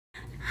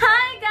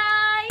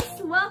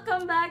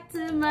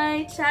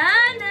my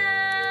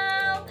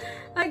channel!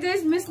 Hi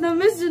guys, miss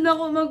yun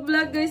ako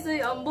mag-vlog guys.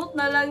 Ay, ambot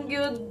na lang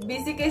yun.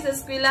 Busy kayo sa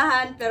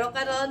eskwelahan. Pero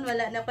karon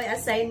wala na ko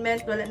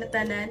assignment, wala na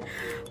tanan.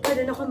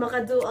 Pwede na ko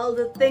makado all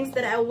the things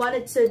that I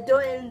wanted to do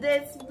in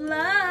this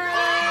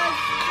vlog.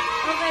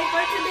 Okay,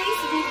 for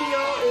today's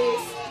video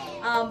is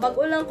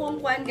bago lang kong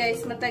kuan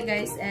guys, mata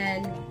guys.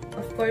 And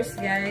of course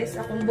guys,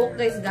 akong book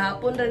guys,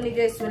 gahapon rin ni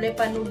guys, wala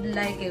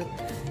panudlay kayo.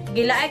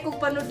 Gilaay kong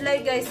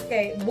panudlay guys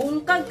kay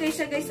bungkag kay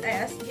siya guys.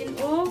 Ay as in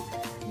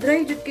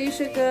dry jud kay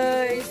siya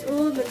guys.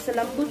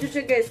 Nagsalambot jud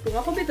siya guys. Kung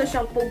ako bito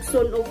siyang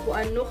pugson o kung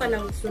ano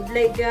kanang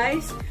sudlay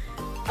guys.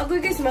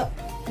 Agoy guys,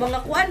 mga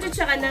kuan jud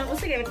siya kanang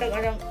sige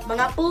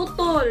mga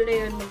putol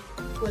dayon,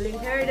 pulling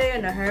hair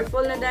dayon, na hair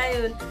fall na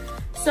dayon.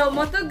 So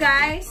mo to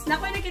guys,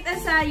 nakoy nakita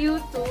sa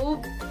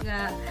YouTube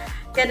nga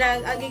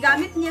kanang ang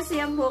gigamit niya sa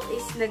iyang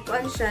is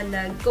nagkuan siya,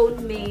 nag-cone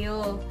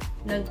mayo,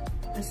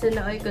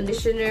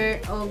 conditioner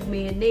o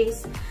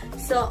mayonnaise.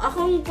 So,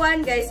 akong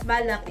kuan guys,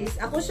 balak is,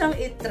 ako siyang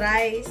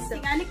i-try.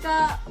 Tingani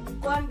ka,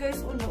 kuan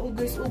guys,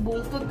 guys,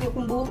 bungkag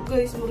akong buhok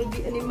guys,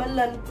 muragi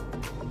animalan.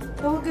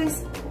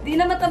 Guys, di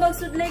na matabag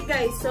sudlay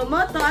guys. So,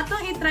 mo to,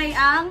 atong i-try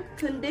ang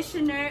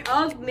conditioner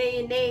o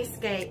mayonnaise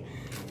kay.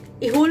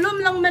 Ihulom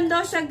lang man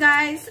daw siya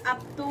guys, up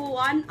to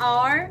 1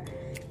 hour.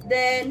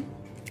 Then,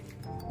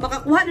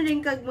 makakuha na rin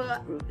kag mga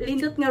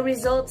lindot nga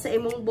result sa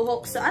imong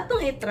buhok. So,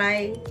 atong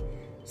i-try.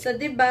 So,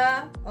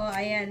 diba?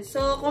 Ayan.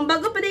 So, kung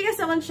bago pa din ka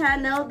sa akong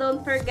channel,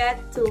 don't forget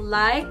to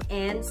like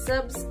and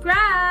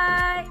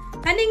subscribe!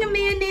 Kaning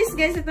mayonnaise,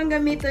 guys, itong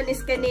gamiton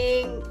is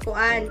kaning,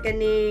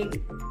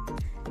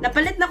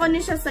 napalit na ko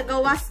ni siya sa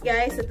gawas,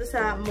 guys. Ito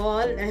sa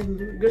mall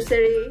and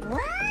grocery.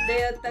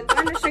 Dahil,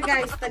 tag-ano siya,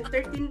 guys? Tag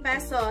 13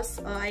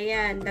 pesos.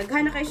 Ayan.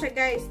 Daghan na kayo siya,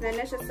 guys.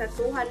 Nana siya sa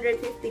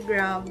 250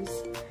 grams.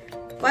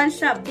 Kuan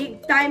siya,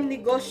 big time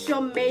negosyo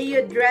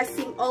mayo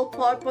dressing,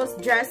 all-purpose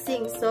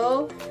dressing.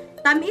 So,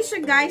 tami siya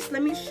guys,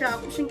 lami siya.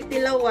 Kung siyang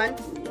kitilawan,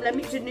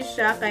 lami dyan ni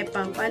siya. Kaya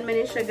pang paan man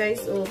siya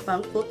guys, o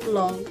pang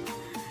footlong.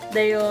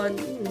 Dayon,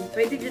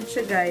 pwede dyan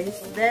siya guys.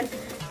 Then,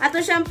 ato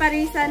siyang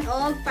parisan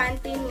o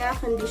Pantene nga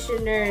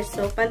conditioner.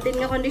 So,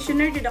 Pantene nga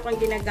conditioner, dyan akong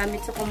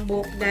ginagamit sa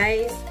kumbok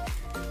guys.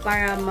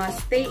 Para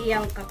ma-stay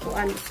iyang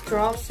kakuan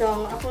strong.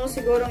 So, akong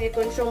sigurong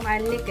i-consume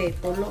ani kay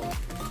tulo.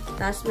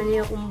 Taas man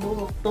niya akong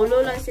buhok.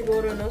 Tulo lang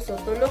siguro, no? So,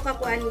 tulo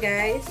kakuan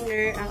guys.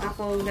 Ang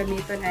akong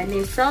gamiton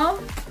ani. So,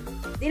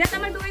 di na ta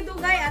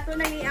magdugay-dugay, ato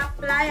na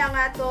i-apply ang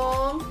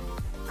atong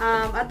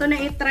ato na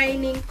i-try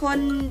ning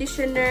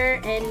conditioner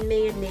and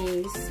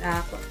mayonnaise.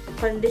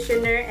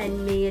 Conditioner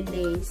and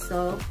mayonnaise.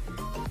 So,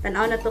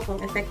 tanaw na to kung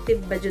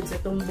effective ba jud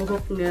sa itong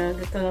buhok nga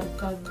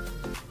karkag.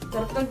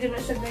 Karkag jud na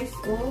siya guys.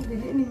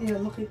 Dili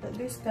ninyo makita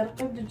guys.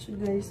 Karkag jud siya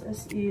guys,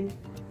 as in.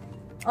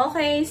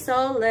 Okay,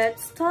 so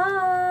let's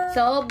start.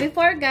 So,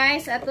 before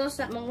guys, ato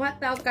sa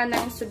mga tawag ka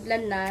ng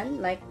sudlanan,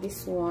 like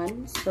this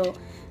one. So,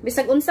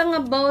 bisag unsa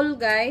nga bowl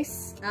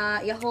guys,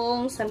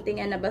 yahong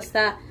something na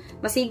basta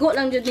masigo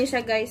lang jud ni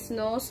siya guys,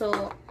 no. So,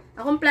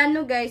 akong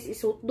plano guys,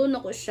 isutdon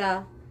ako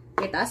siya.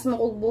 Kay taas mo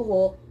og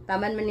buhok,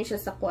 taman man ni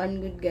siya sa kuan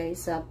good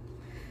guys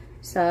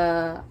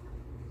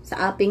sa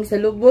aping sa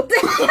lubot.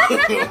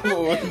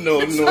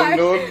 No.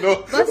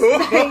 Basta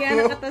kaya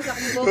nakatasak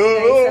buhok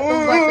guys, sa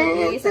tumbatan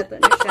guys, ato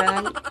na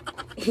siyang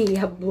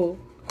iyabo.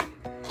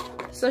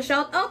 So,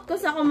 shout out ko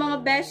sa akong mga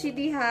beshi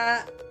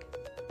diha.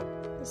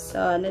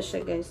 So, ano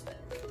siya guys.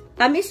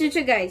 Tamis jud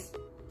siya guys.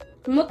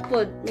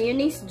 Mutpod,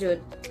 mayonnaise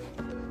jud.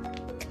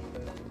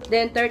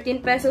 Then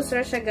 13 pesos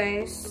ra siya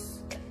guys.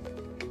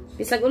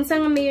 Bisag unsa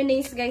nga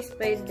mayonnaise guys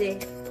pwede.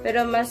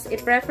 Pero mas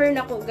i-prefer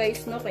nako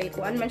guys no kay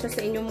kuan man siya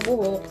sa inyong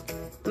buhok.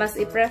 Mas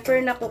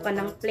i-prefer nako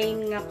kanang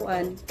plain nga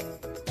kuan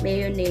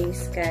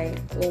mayonnaise kay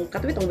kung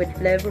katwitong with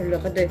flavor la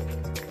kada.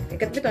 Kay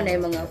katwito na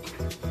yung mga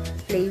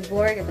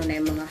flavor, kato na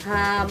yung mga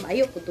ham.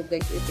 Ayoko to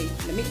guys.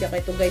 Lamig ka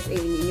to guys.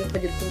 Ninyo pa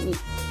dito ni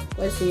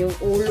kasi yung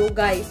ulo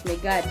guys, my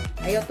god.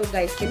 Ayaw to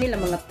guys, kanila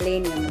mga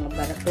plain nga mga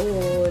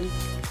baraton.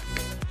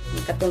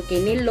 Katong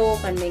kinilo,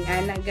 kaning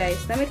ana guys.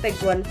 Nami tag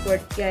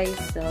 1/4 guys.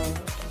 So,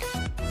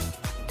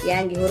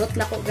 yan, gihurot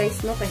na ko guys,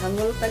 no? Kay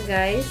hangul ta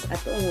guys.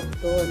 Ato ang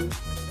hurton.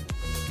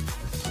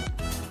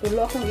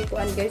 Tulo akong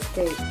ikuan guys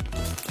kay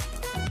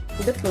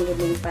hidot mong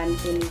gudong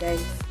Pantene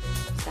guys.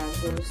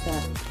 Sagol sa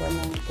kuan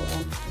ng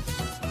kuan.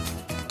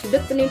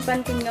 Hidot po yung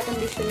Pantene nga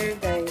conditioner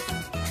guys.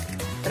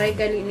 Try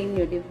gali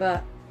ninyo,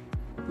 diba?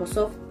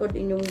 Masoft po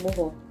inyong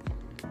buhok.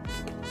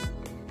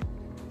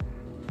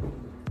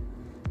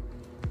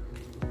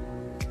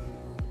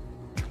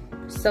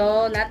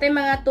 So, natin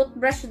mga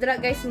toothbrush dra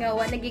guys nga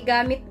wa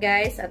nagigamit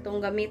guys.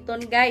 Atong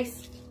gamiton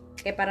guys.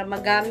 Kaya para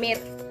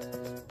magamit.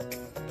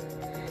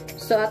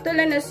 So, ato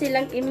lang na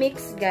silang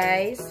i-mix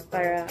guys.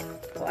 Para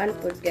kuan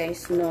po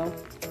guys, no?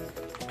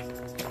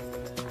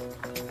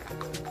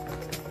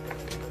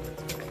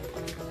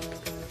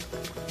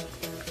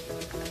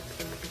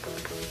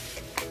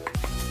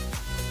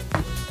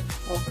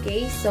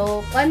 Okay,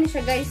 so, kuan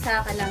siya guys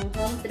ha, kanang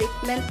home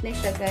treatment ni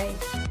siya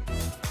guys.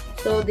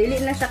 So, dili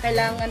na siya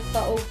kailangan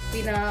pa o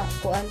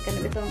pinakuan ka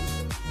na itong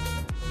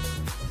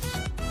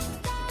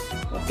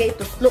kay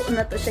tuslo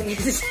na to siya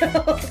guys.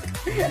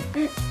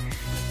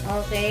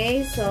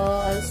 Okay, so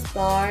I'll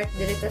start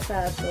direct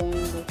sa atong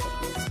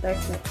start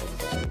na to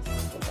guys.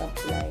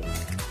 Pag-apply.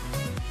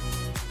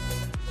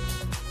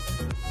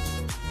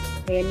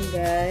 Ayan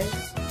guys.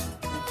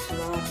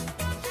 Wow.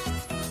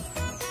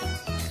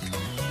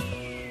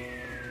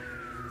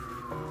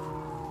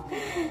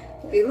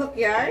 Tilok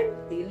yan?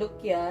 Tilok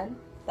yan.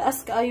 Taas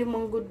kaayo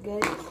manggod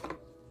guys.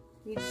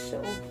 Need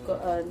siya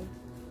kaan.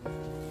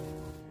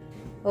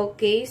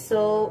 Okay,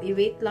 so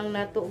i-wait lang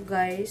na to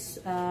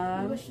guys.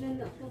 1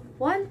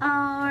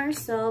 hour.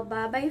 So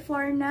bye-bye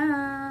for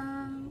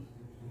now.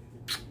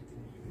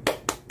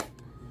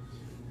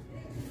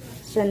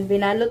 So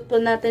binalot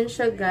po natin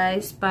siya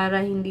guys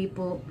para hindi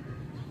po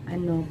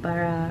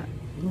para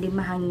hindi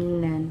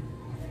mahanginan.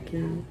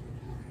 Okay.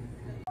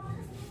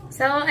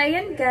 So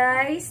ayan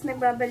guys,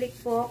 nagbabalik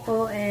po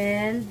ako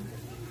and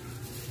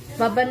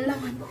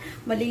babanlawan.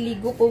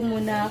 Maliligo po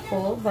muna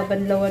ako.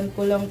 Babanlawan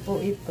ko lang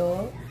po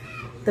ito.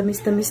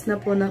 Tamis-tamis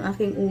na po ng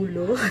aking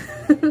ulo.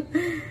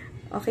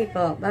 Okay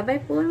po.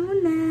 Bye-bye po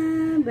muna.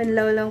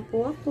 Banlaw lang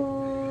po ako.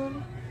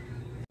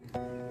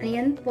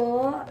 Ayan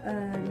po.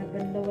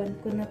 Nabanlawan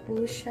ko na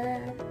po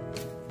siya.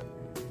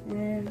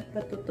 And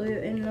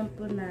patutuyuin lang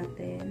po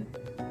natin.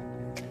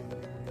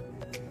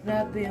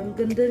 Grabe. Ang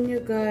ganda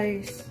niya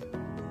guys.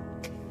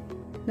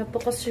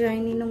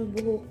 Napaka-shiny ng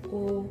buhok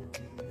ko.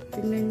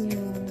 Tingnan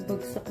niyo.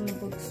 Bagsak na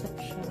bagsak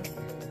siya.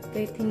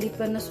 Kahit hindi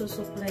pa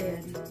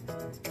nasusuklayan.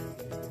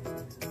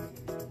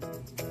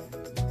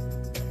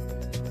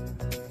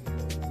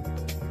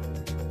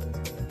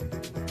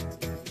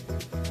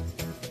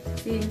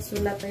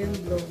 Sula pa yung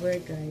blower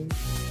guys.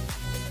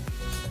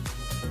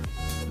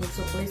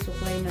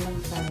 Magsuklay-suklay na lang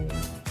tayo.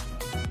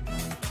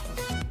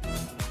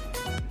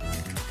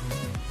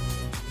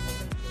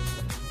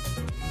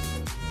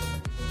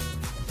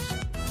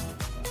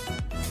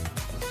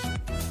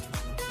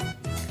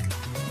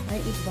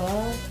 Ay iba.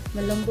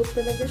 Malambot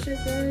talaga siya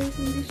guys.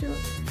 Hindi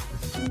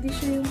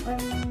siya yung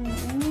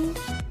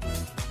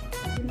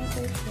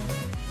pinatay siya.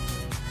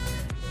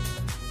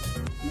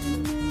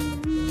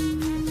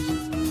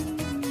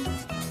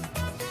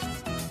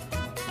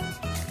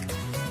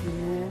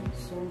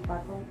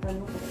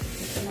 Patong-tanong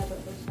ito na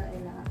ito sa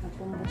ilang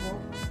akong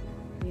buhok.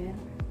 Yan.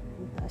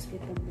 Ang taas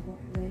kitang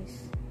buhok guys.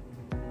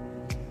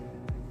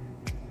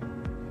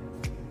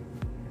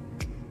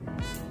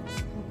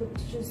 Kapag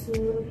siya sa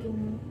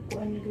itong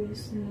kuan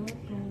guys no.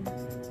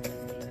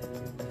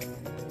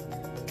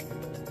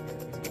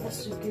 Taas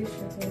siya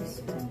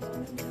guys.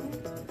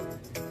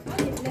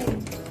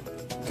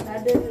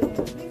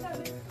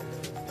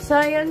 So,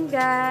 ayan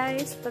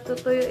guys,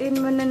 patutuyuin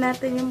muna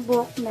natin yung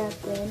buhok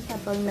natin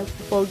habang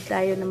nag-fold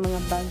tayo ng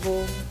mga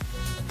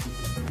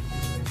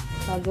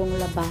bagong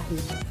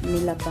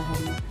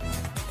nilabahan.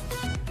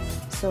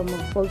 So,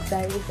 mag-fold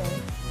tayo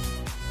guys.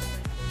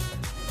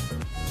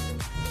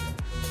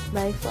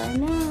 Bye for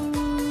now!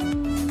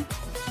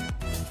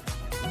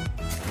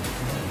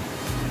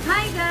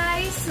 Hi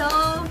guys! So,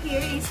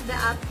 here is the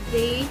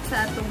update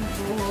sa atong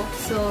buhok.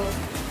 So,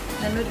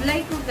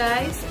 nanudlay ko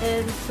guys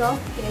and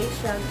soft kay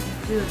siya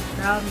good,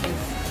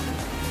 promise.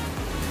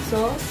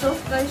 So,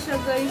 soft kay siya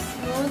guys,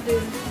 no?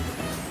 Then,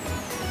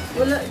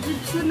 wala dyan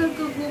siya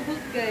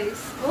nagkagubot guys.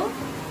 Oh?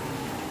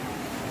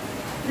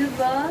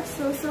 Diba?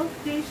 So, soft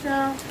kay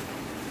siya.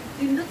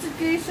 Pindot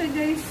kay siya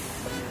guys.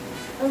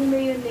 Ang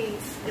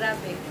mayonnaise.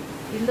 Grabe.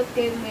 Pindot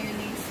kay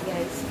mayonnaise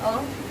guys.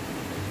 Oh?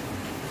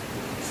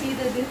 See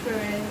the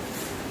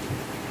difference?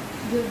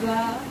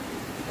 Diba?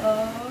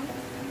 Oh?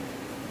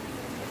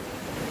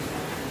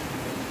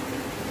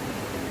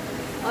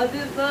 Oh,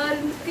 diba?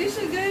 Kaya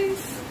siya, guys.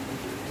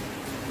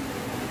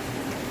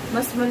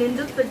 Mas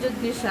malindot pa dyan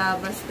niya siya.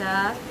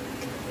 Basta,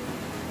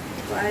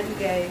 kuan,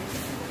 guys.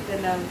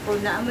 Kanang, kung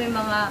naamoy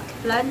mga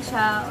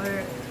plancha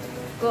or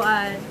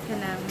kuan,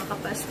 kanang,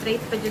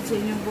 makapa-straight pa dyan sa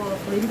inyong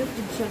buhok. Lindot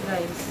dyan siya,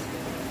 guys.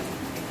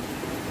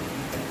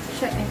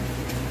 Siya, eh.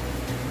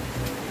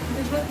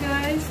 Diba,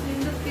 guys?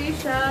 Lindot kayo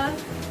siya.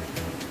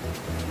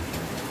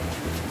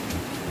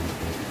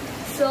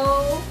 So,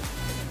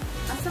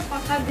 asa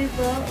pa ka,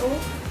 diba? Oh.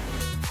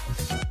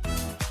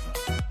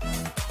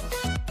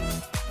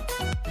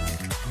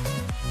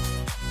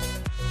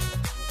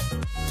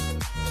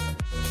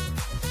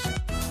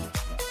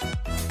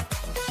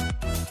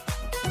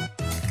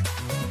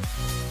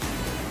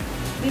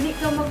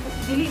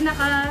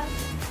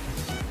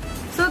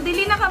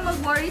 Dili na ka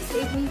mag-worry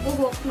sa ibong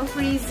buhok na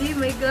frizzy.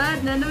 My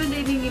God, na naman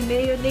din yung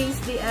mayonnaise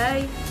di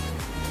ay.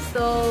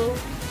 So,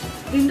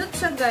 lindot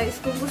siya guys.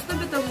 Kung gusto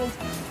bito mo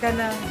ka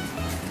ng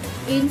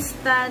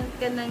instant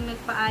ka nang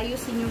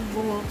nagpaayos inyong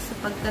buhok sa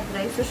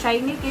pagka-dry. So,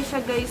 shiny kayo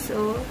siya guys,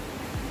 oh.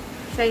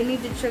 Shiny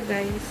din siya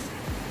guys.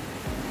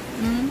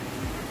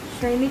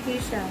 Shiny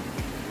kayo siya.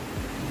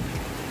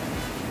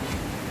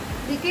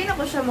 Di kayo na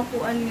ko siya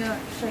makuan nga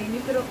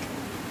shiny, pero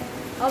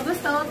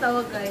basta ako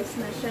tawag guys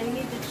na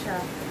shiny din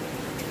siya.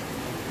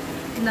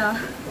 Na.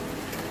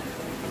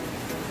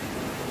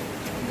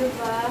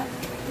 Diba?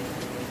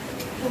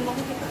 Kung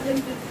makikita lang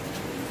dito.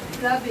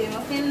 Grabe,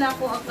 mafeel na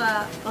ako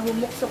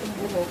kahumok sa kong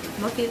buhok.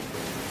 Mafeel.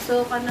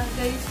 So, kanang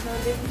guys, no,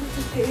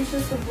 dito kayo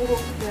siya sa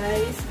buhok,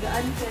 guys.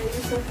 Gaan kayo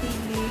sa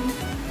feeling.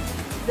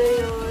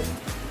 Dayon,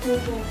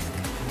 humok.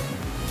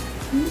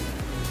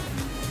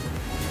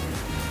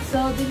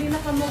 So, dili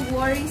na ka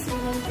mag-worry sa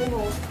inyong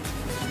buhok.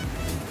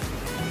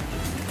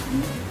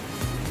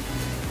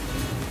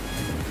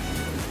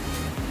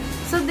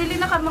 So, dili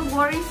na ka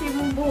mag-worry sa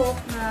imong buhok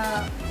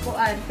na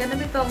kuan. Kana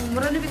bitong,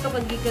 mura na bitong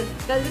kagikan,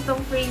 kana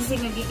bitong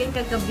phrasing, nagikan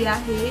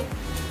kagabiyahe.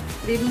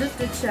 Lindot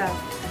to siya.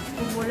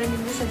 Kumulan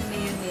nyo siya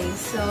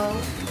mayonnaise. So,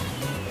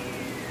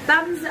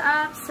 thumbs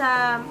up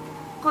sa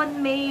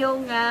Conmayo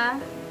nga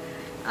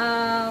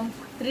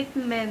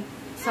treatment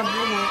sa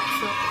buhok.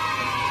 So,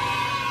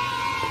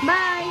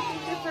 bye!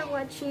 Thank you for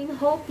watching.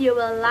 Hope you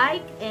will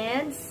like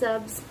and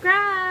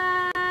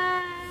subscribe!